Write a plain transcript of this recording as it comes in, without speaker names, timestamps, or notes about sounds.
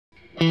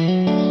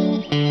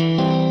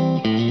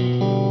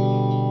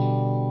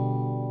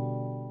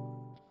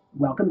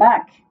Welcome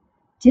back.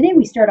 Today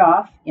we start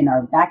off in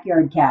our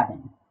backyard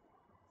cabin.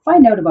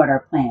 Find out about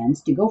our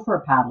plans to go for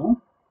a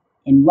paddle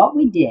and what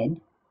we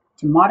did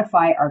to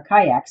modify our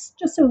kayaks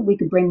just so we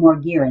could bring more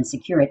gear and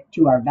secure it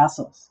to our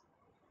vessels.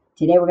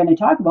 Today we're going to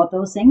talk about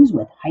those things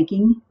with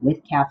Hiking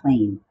with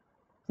Kathleen.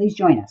 Please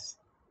join us.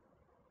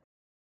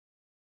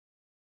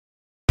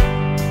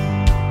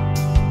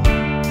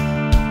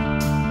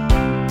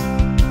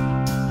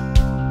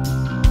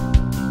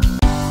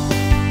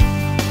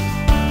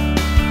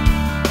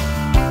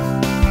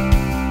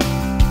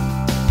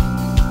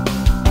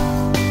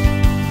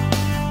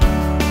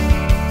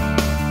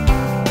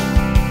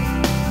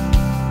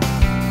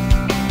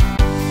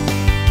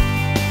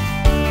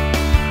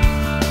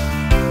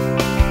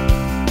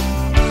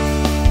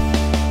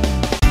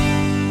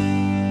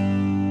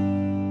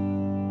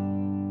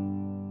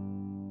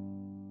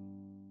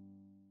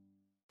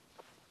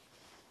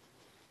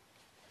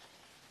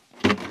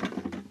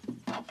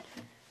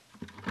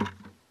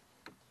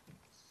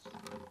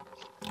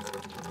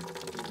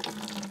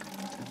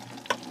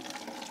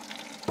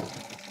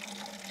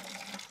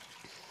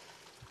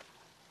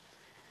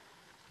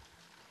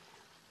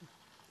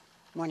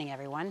 Morning,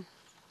 everyone.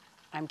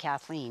 I'm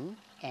Kathleen,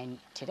 and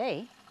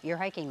today you're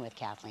hiking with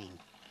Kathleen.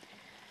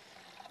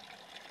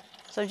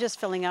 So I'm just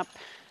filling up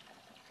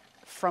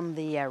from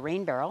the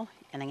rain barrel,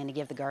 and I'm going to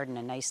give the garden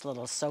a nice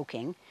little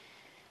soaking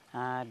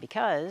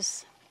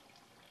because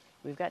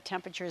we've got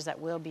temperatures that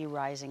will be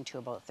rising to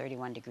about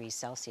 31 degrees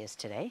Celsius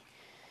today.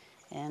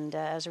 And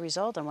as a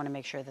result, I want to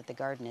make sure that the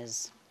garden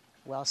is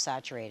well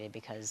saturated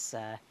because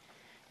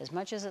as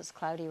much as it's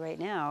cloudy right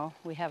now,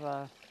 we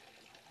have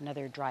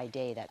another dry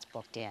day that's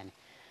booked in.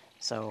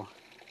 So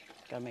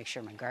gotta make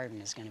sure my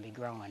garden is gonna be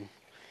growing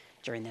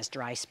during this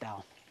dry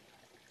spell.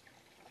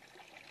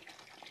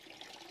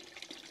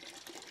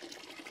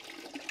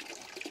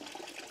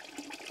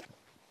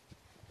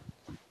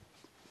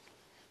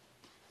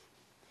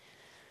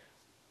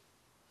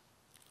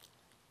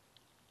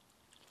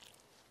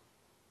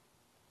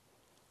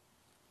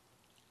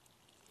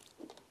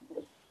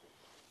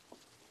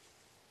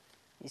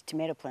 These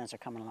tomato plants are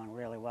coming along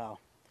really well.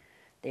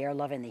 They are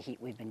loving the heat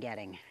we've been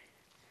getting.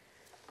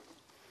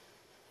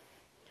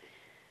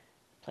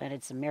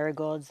 Planted some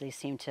marigolds. They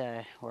seem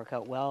to work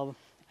out well,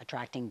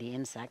 attracting the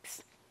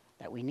insects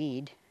that we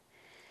need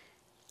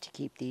to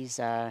keep these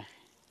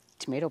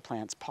tomato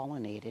plants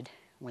pollinated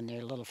when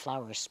their little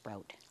flowers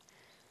sprout.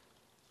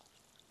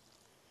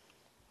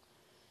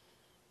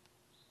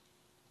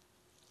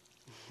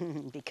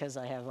 Because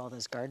I have all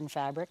this garden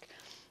fabric,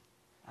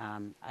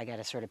 I got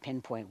to sort of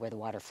pinpoint where the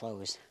water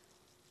flows.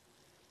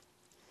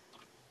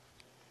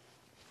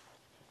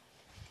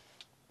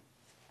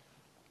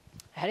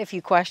 I had a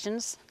few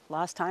questions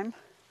last time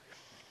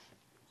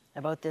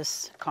about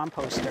this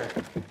composter.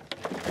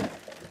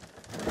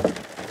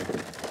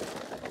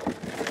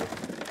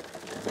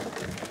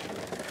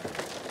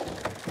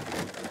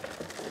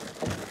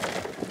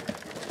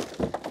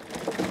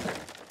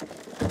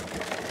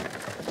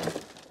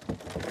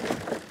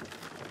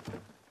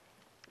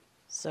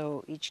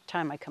 So each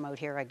time I come out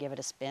here, I give it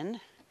a spin,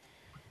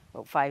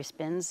 about 5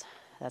 spins.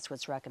 That's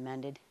what's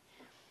recommended.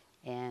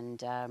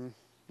 And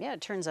yeah,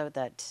 it turns out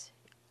that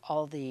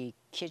all the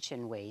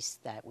kitchen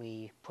waste that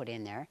we put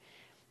in there,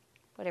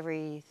 but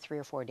every 3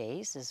 or 4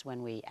 days is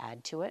when we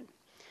add to it.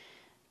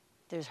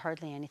 There's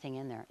hardly anything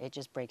in there. It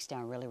just breaks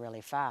down really,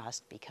 really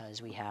fast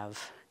because we have,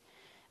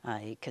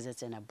 because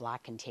it's in a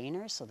black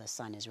container, so the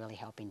sun is really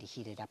helping to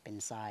heat it up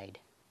inside.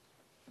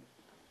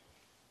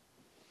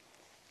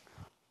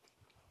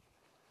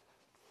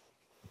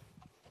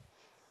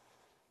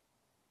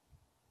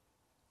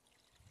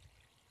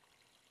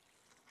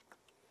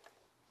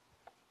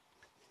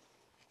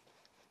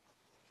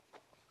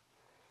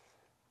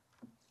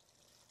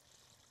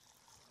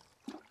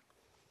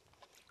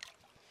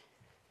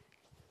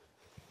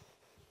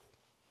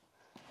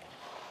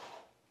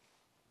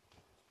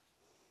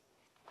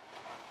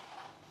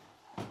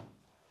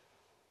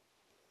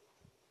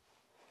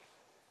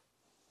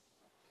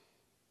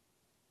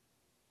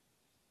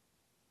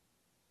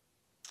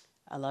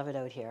 I love it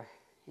out here.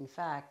 In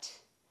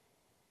fact,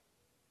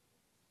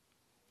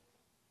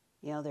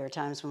 you know, there are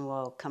times when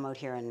we'll come out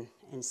here and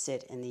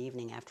sit in the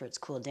evening after it's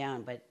cooled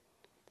down, but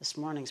this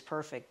morning's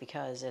perfect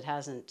because it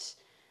hasn't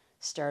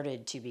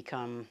started to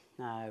become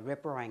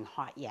rip-roaring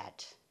hot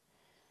yet.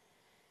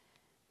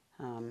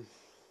 I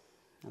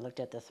looked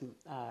at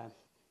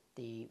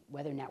the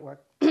weather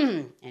network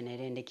and it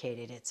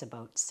indicated it's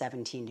about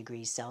 17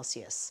 degrees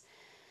Celsius.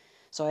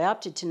 So I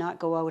opted to not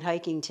go out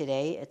hiking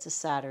today. It's a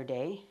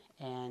Saturday.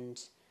 And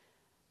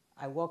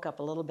I woke up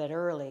a little bit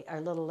early, or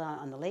a little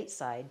on the late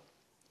side,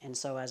 and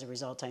so as a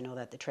result, I know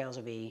that the trails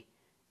will be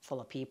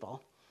full of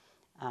people.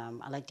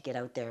 I like to get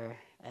out there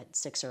at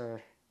 6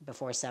 or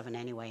before 7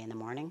 anyway in the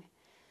morning.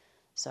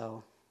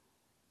 So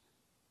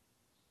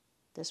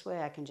this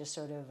way I can just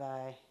sort of,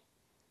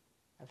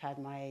 I've had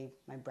my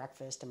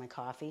breakfast and my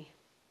coffee,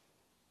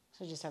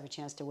 so just have a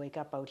chance to wake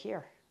up out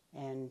here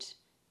and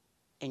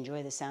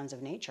enjoy the sounds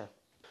of nature.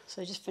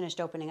 So I just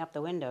finished opening up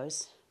the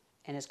windows.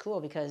 And it's cool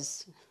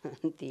because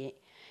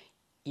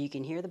you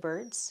can hear the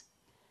birds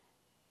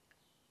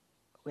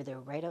where they're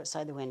right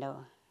outside the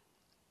window.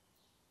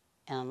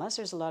 And unless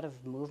there's a lot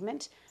of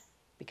movement,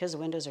 because the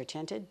windows are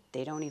tinted,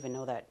 they don't even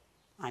know that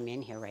I'm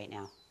in here right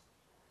now.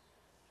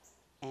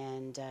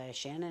 And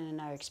Shannon and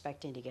I are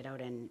expecting to get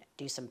out and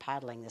do some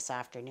paddling this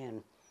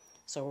afternoon.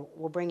 So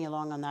we'll bring you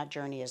along on that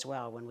journey as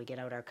well when we get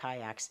out our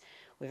kayaks.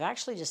 We've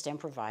actually just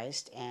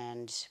improvised,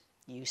 and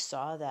you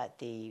saw that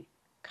the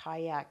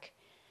kayak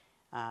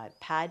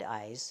pad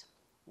eyes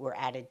were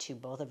added to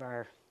both of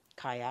our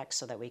kayaks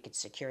so that we could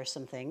secure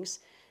some things,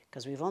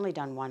 because we've only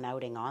done one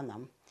outing on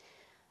them.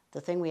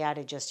 The thing we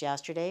added just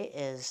yesterday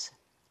is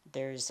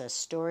there's a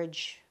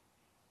storage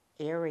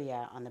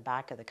area on the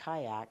back of the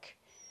kayak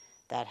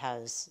that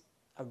has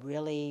a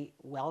really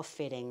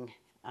well-fitting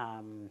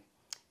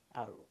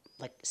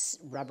like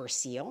rubber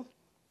seal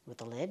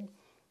with a lid.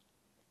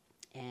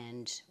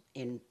 And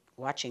in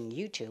watching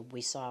YouTube,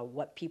 we saw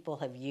what people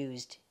have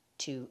used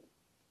to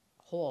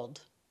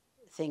hold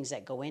things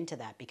that go into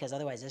that, because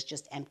otherwise it's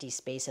just empty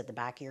space at the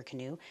back of your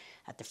canoe,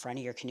 at the front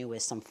of your canoe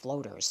with some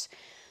floaters,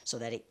 so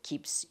that it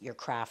keeps your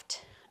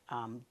craft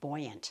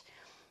buoyant.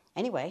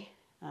 Anyway,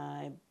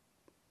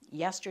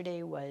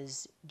 yesterday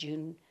was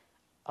June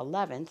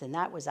 11th, and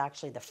that was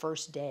actually the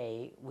first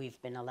day we've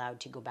been allowed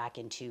to go back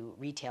into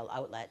retail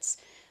outlets.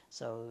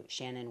 So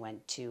Shannon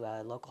went to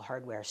a local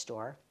hardware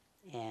store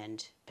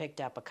and picked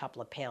up a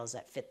couple of pails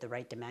that fit the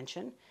right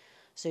dimension.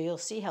 So you'll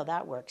see how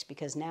that works,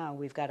 because now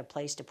we've got a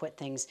place to put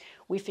things.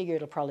 We figure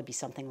it'll probably be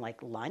something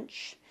like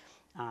lunch,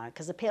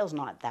 because the pail's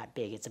not that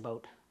big. It's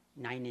about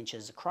 9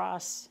 inches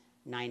across,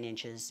 9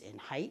 inches in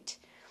height.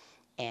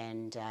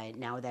 And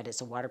now that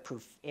it's a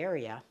waterproof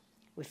area,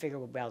 we figure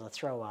we'll be able to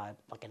throw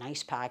like an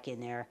ice pack in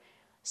there,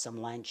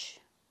 some lunch,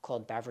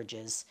 cold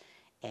beverages,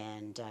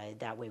 and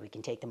that way we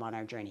can take them on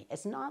our journey.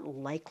 It's not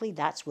likely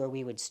that's where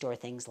we would store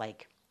things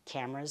like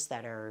cameras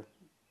that are,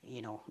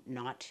 you know,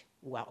 not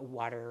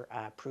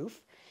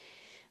waterproof,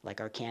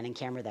 like our Canon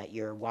camera that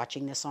you're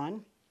watching this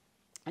on.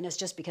 And it's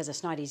just because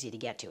it's not easy to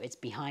get to. It's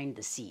behind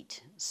the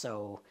seat.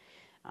 So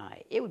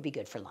it would be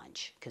good for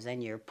lunch, because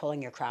then you're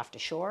pulling your craft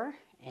ashore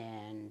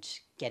and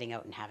getting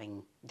out and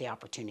having the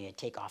opportunity to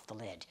take off the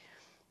lid.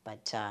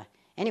 But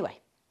anyway,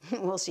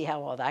 we'll see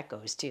how all that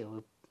goes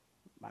too.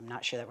 I'm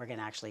not sure that we're going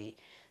to actually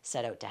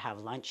set out to have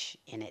lunch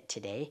in it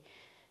today,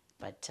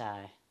 but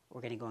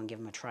we're going to go and give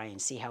them a try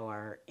and see how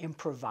our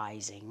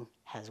improvising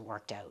has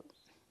worked out.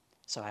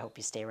 So I hope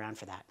you stay around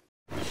for that.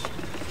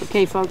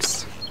 Okay,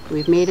 folks,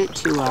 we've made it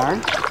to our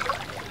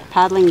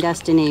paddling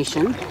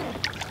destination.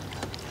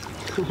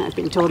 I've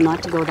been told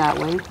not to go that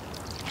way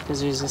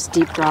because there's a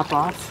steep drop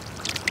off.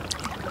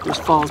 There's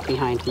falls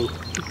behind me.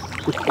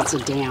 It's a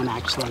dam,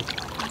 actually.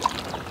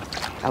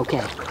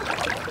 Okay.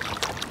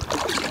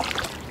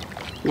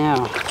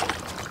 Now,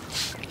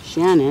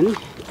 Shannon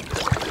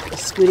is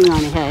scooting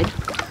on ahead.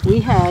 We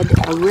had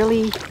a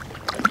really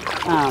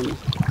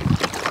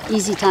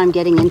easy time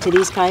getting into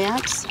these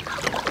kayaks.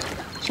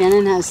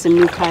 Shannon has some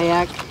new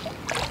kayak,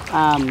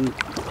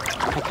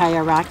 a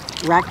kayak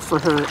rack for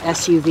her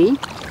SUV.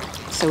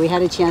 So we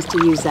had a chance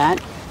to use that,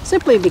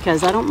 simply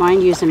because I don't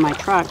mind using my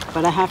truck,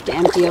 but I have to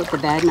empty out the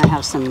bed, and I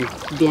have some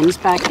bins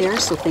back there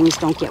so things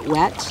don't get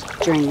wet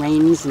during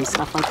rains and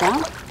stuff like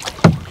that.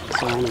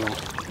 So anyway,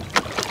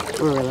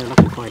 we're really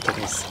looking forward to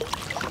this.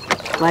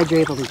 Glad you're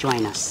able to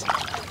join us.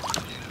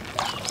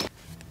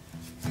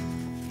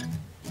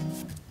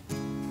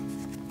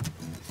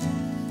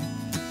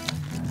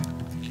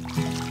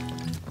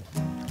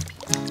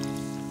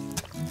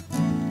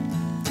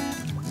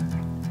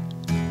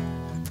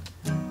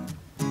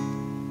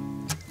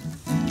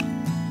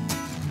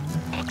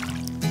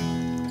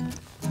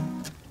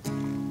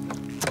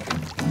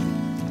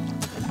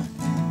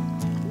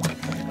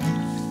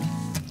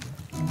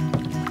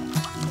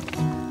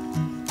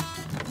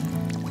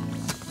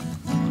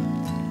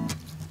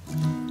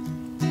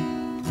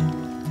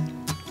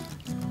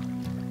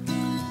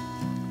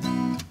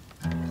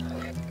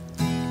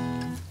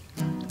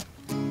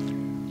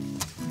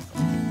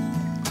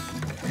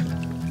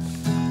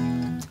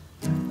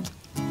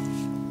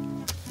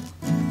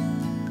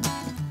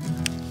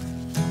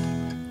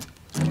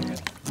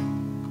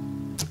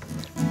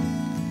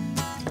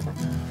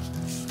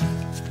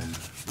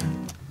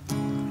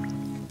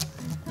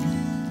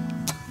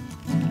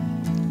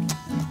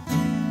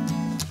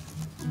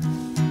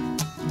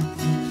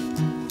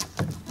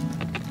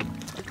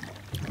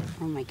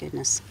 Oh my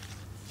goodness.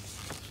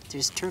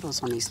 There's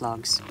turtles on these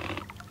logs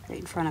right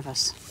in front of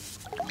us.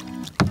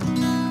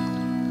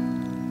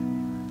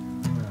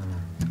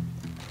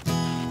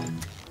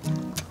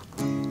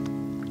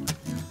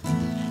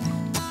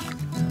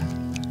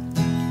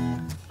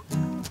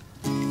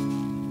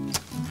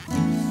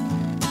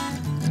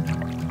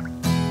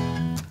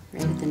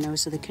 Right at the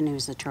nose of the canoe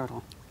is the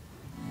turtle.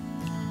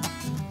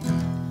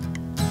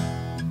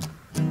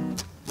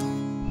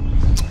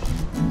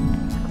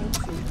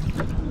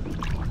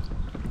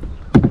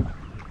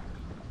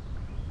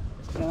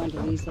 Go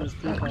into the please those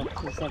people,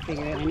 because I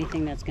figure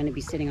anything that's going to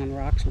be sitting on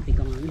rocks will be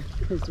gone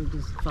because they're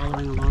just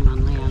following along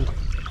on land.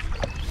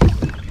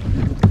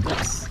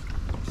 Yes.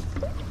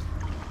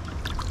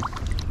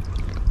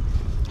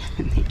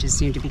 They just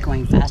seem to be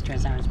going faster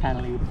as I was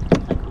paddling,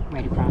 like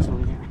right across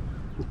over there.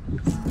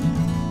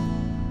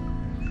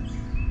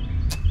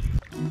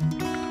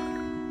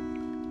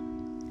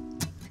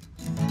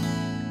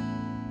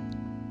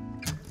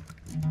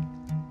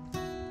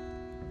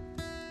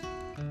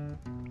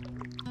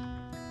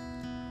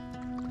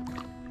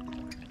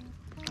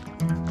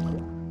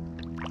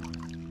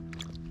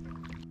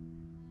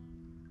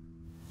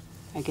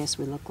 I guess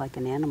we look like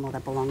an animal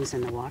that belongs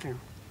in the water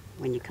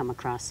when you come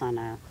across on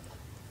a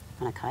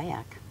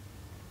kayak.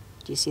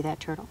 Do you see that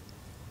turtle?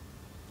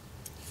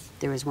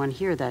 There was one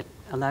here that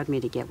allowed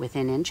me to get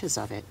within inches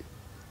of it.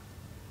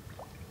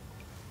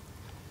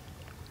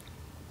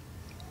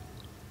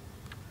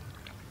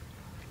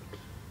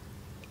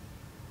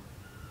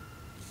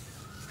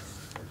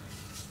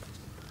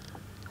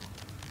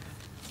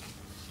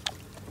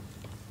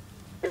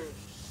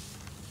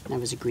 That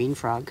was a green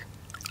frog.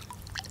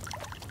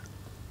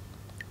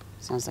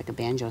 Sounds like a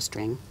banjo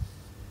string.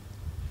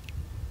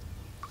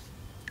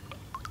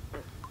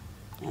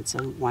 That's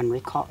one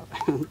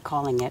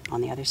calling it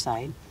on the other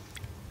side.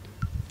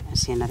 I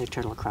see another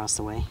turtle across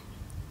the way.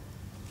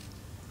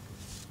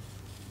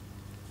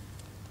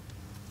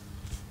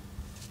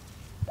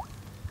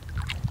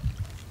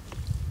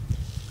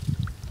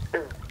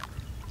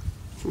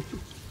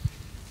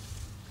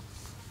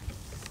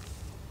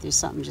 There's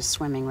something just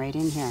swimming right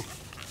in here.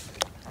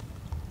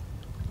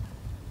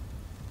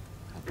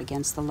 Up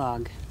against the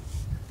log.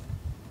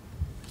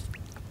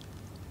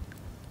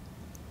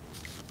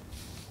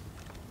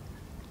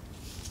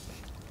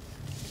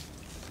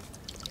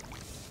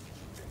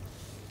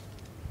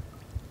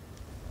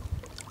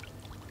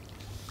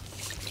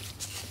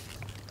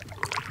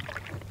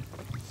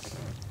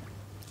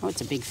 Oh, it's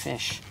a big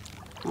fish.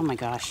 Oh my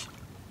gosh.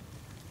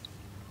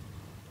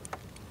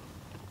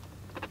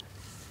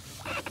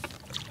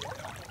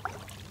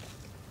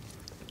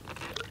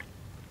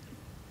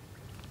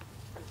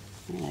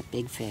 Look at that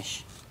big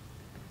fish.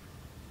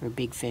 Or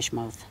big fish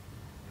mouth.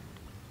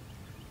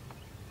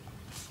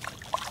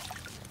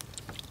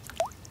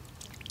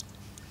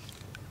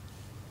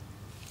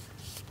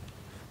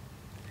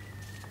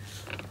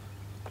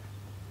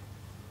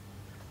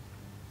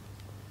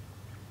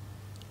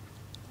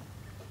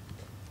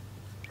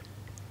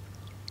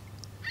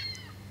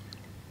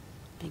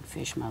 Big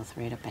fish mouth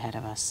right up ahead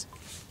of us.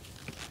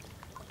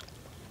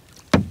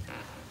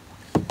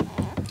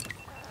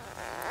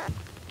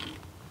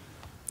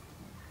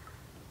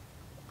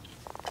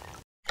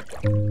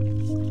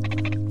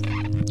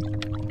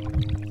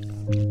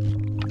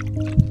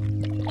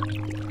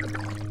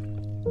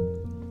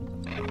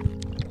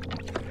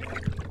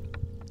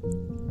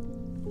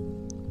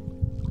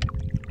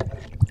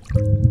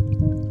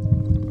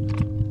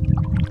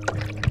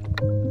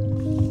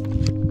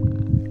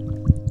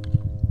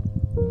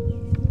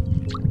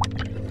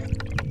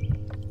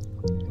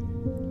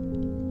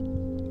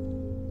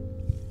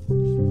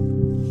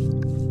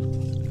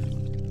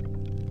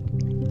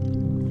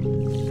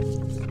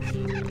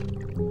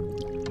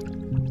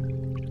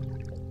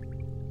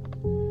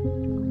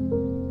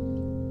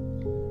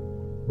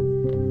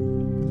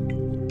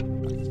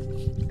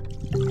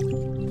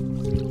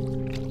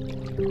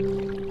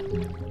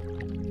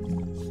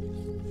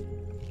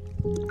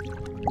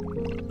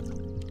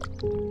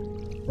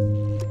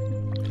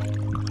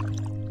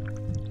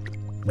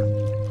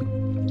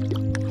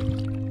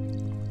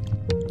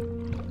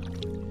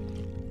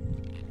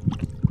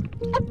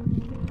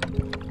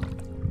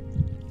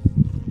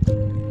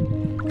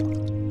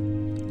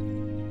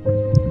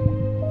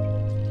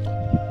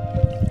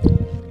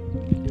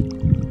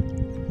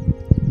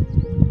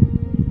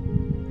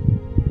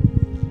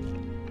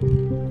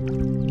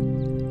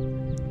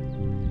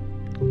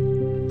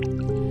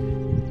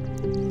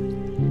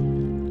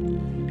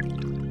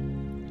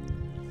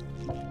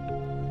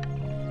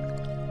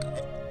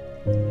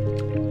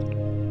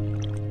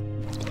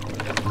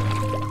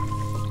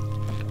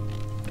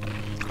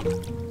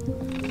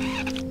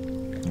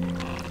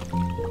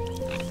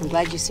 I'm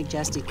glad you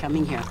suggested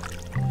coming here.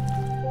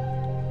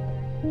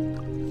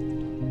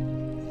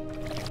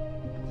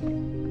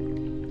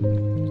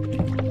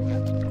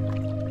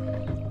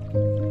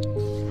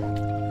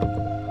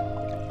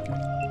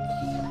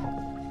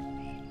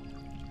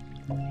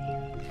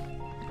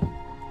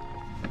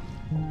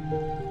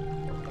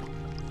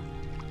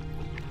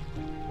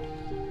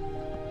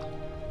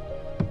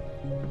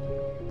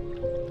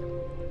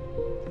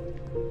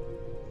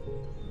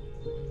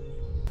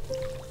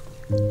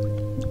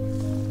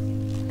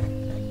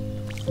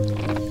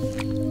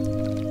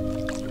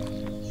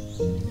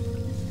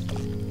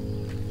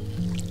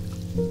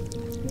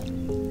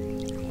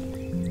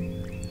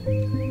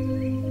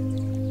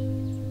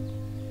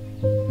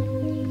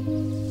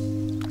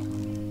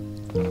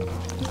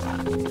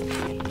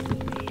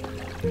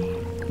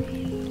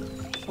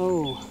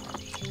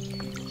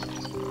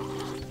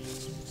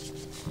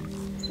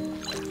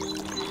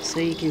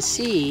 can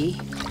see,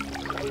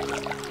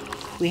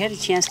 we had a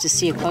chance to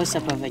see a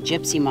close-up of a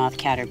gypsy moth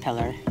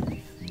caterpillar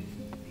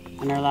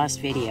on our last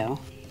video.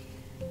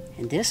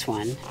 And this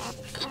one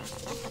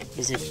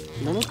is a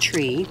little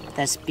tree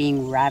that's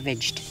being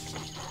ravaged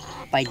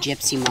by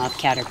gypsy moth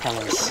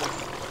caterpillars.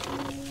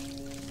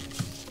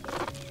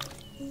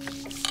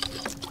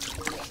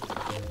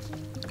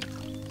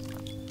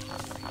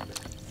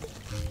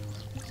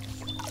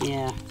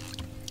 Yeah,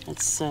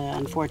 that's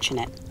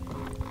unfortunate.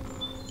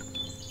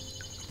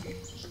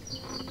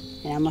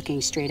 And I'm looking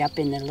straight up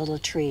in the little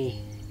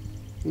tree,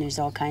 and there's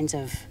all kinds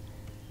of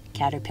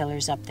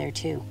caterpillars up there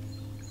too.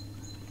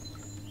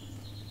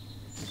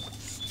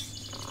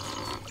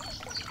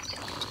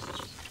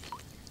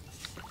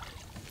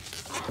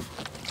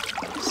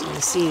 So you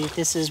see,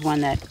 this is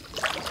one that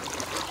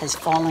has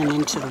fallen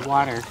into the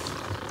water.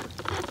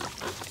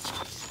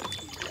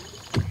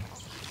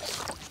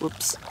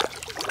 Whoops.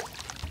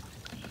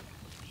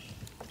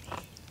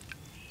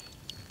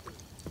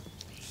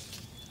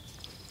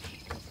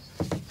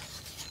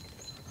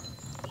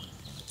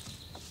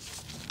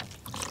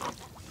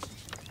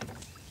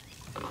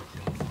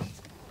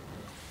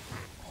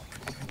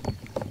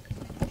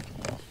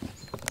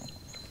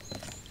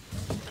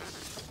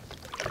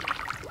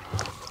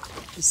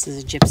 This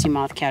is a gypsy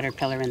moth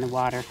caterpillar in the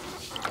water.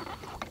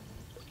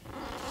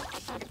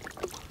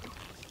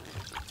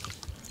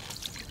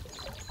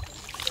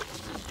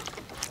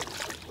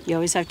 You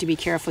always have to be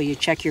careful. You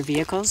check your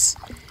vehicles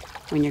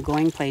when you're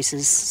going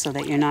places so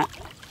that you're not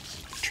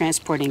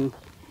transporting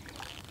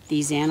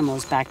these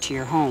animals back to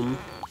your home,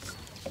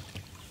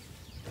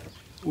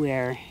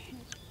 where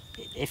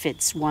if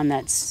it's one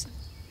that's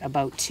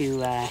about to,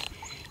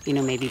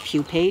 maybe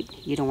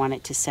pupate, you don't want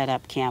it to set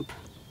up camp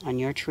on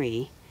your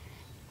tree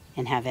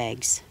and have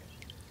eggs.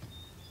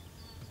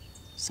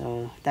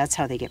 So that's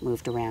how they get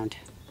moved around.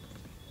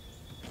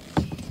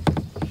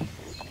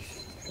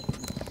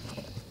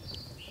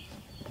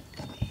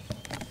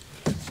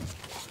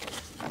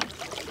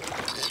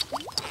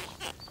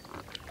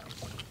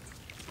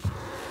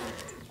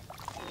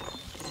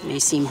 It may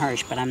seem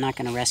harsh, but I'm not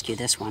going to rescue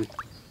this one.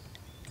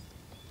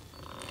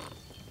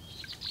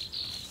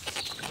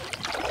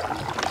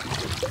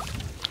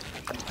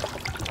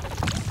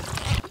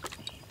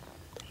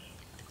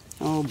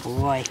 Oh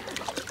boy.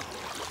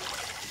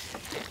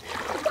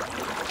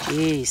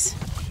 Jeez.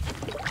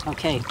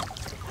 Okay,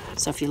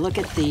 so if you look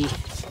at the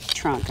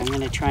trunk, I'm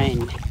going to try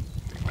and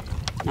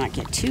not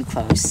get too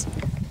close.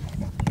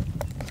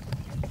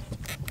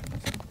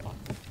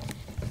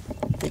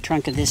 The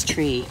trunk of this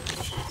tree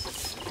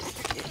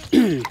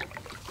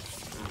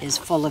is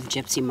full of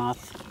gypsy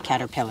moth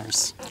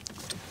caterpillars.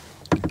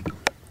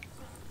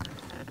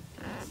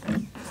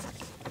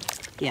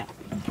 Yeah.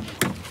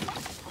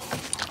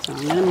 So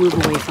I'm going to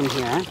move away from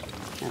here.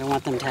 I don't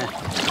want them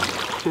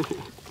to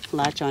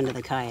latch onto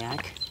the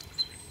kayak.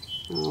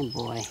 Oh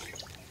boy.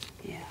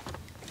 Yeah.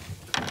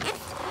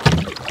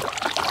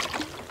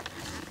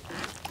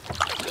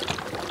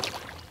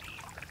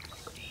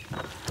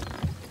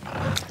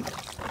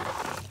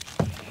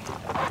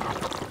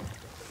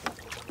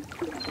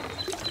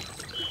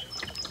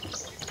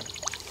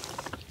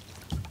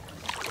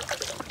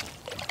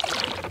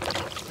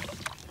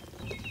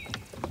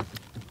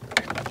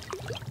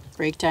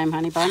 Break time,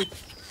 honey bun?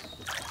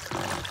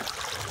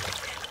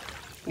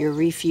 You're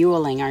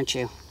refueling, aren't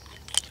you?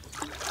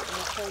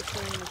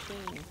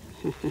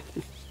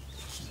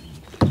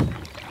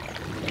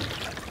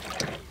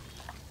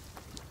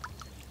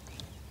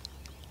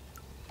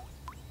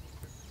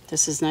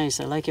 This is nice.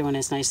 I like it when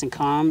it's nice and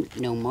calm.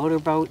 No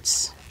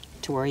motorboats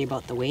to worry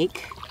about the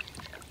wake.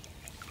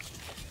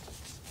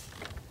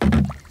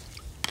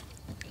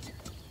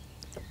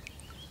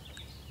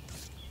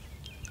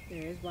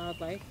 There is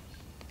wildlife.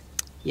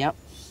 Yep.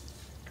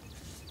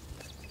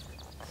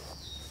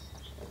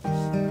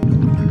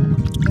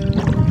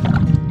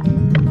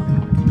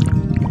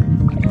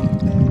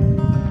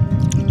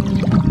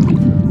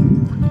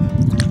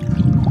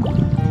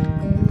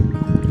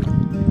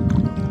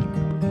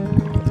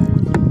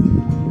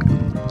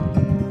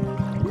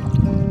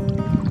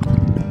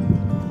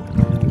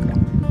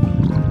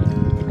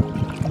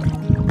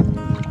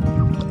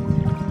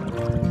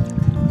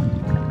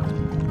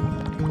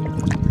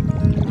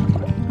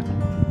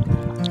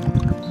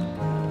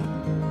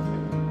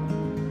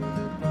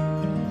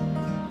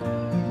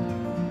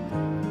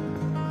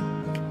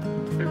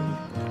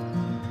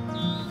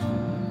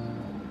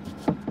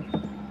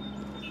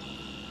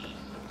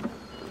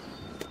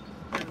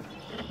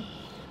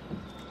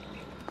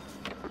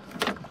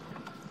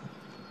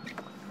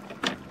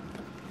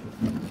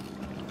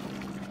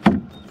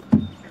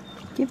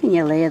 Giving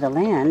you a lay of the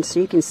land so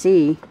you can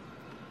see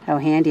how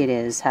handy it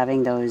is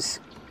having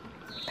those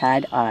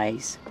pad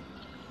eyes,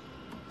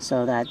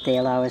 so that they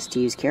allow us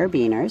to use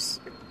carabiners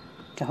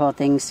to hold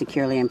things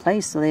securely in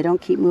place so they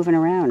don't keep moving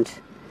around.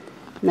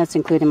 And that's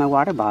including my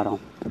water bottle.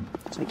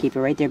 So I keep it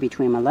right there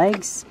between my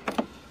legs,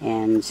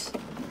 and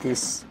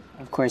this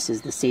of course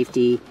is the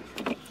safety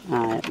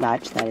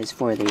latch that is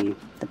for the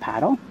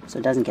paddle, so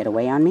it doesn't get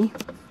away on me.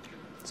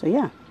 So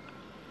yeah,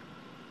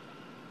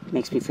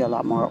 makes me feel a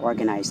lot more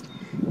organized.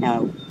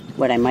 Now,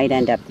 what I might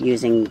end up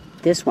using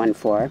this one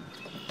for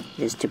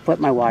is to put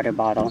my water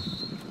bottle,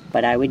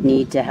 but I would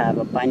need to have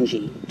a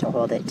bungee to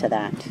hold it to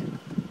that.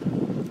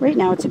 Right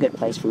now it's a good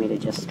place for me to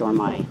just store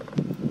my,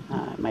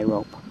 my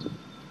rope.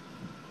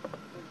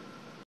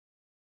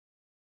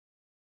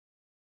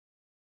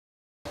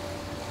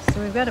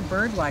 So we've got a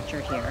bird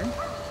watcher here.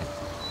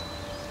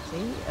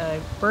 See,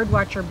 bird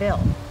watcher Bill.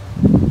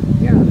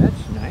 Yeah,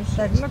 that's nice.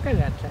 Look at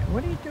that thing.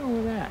 What are you doing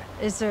with that?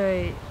 It's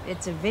a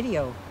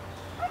video.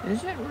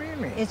 Is it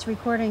really? It's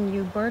recording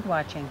you bird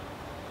watching.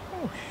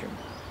 Oh, sure.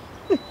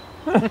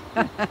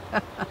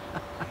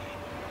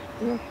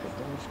 Look at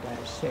those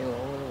guys sail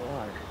over the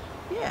water.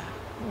 Yeah.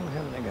 Oh,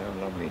 haven't they got a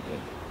lovely day?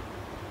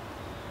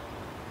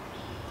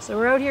 So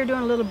we're out here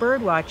doing a little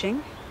bird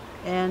watching,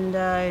 and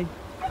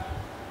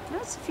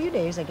it's a few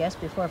days, I guess,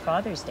 before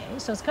Father's Day.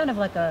 So it's kind of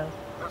like a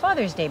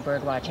Father's Day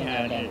bird watching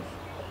outing,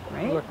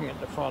 right? Looking at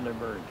the father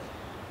bird.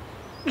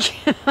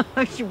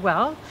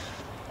 Well,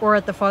 or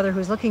at the father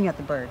who's looking at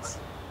the birds,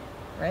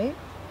 right?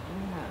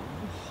 Yeah,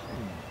 let's see.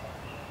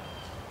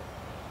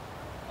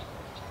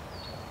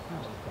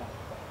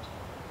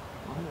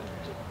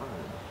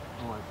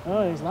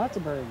 Oh, there's lots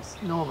of birds.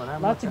 No, but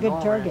I'm lots of looking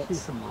good over, targets. I see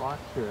some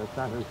rocks here. I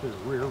thought it was a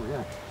rear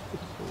end.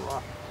 It's a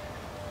rock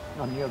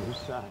on the other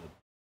side.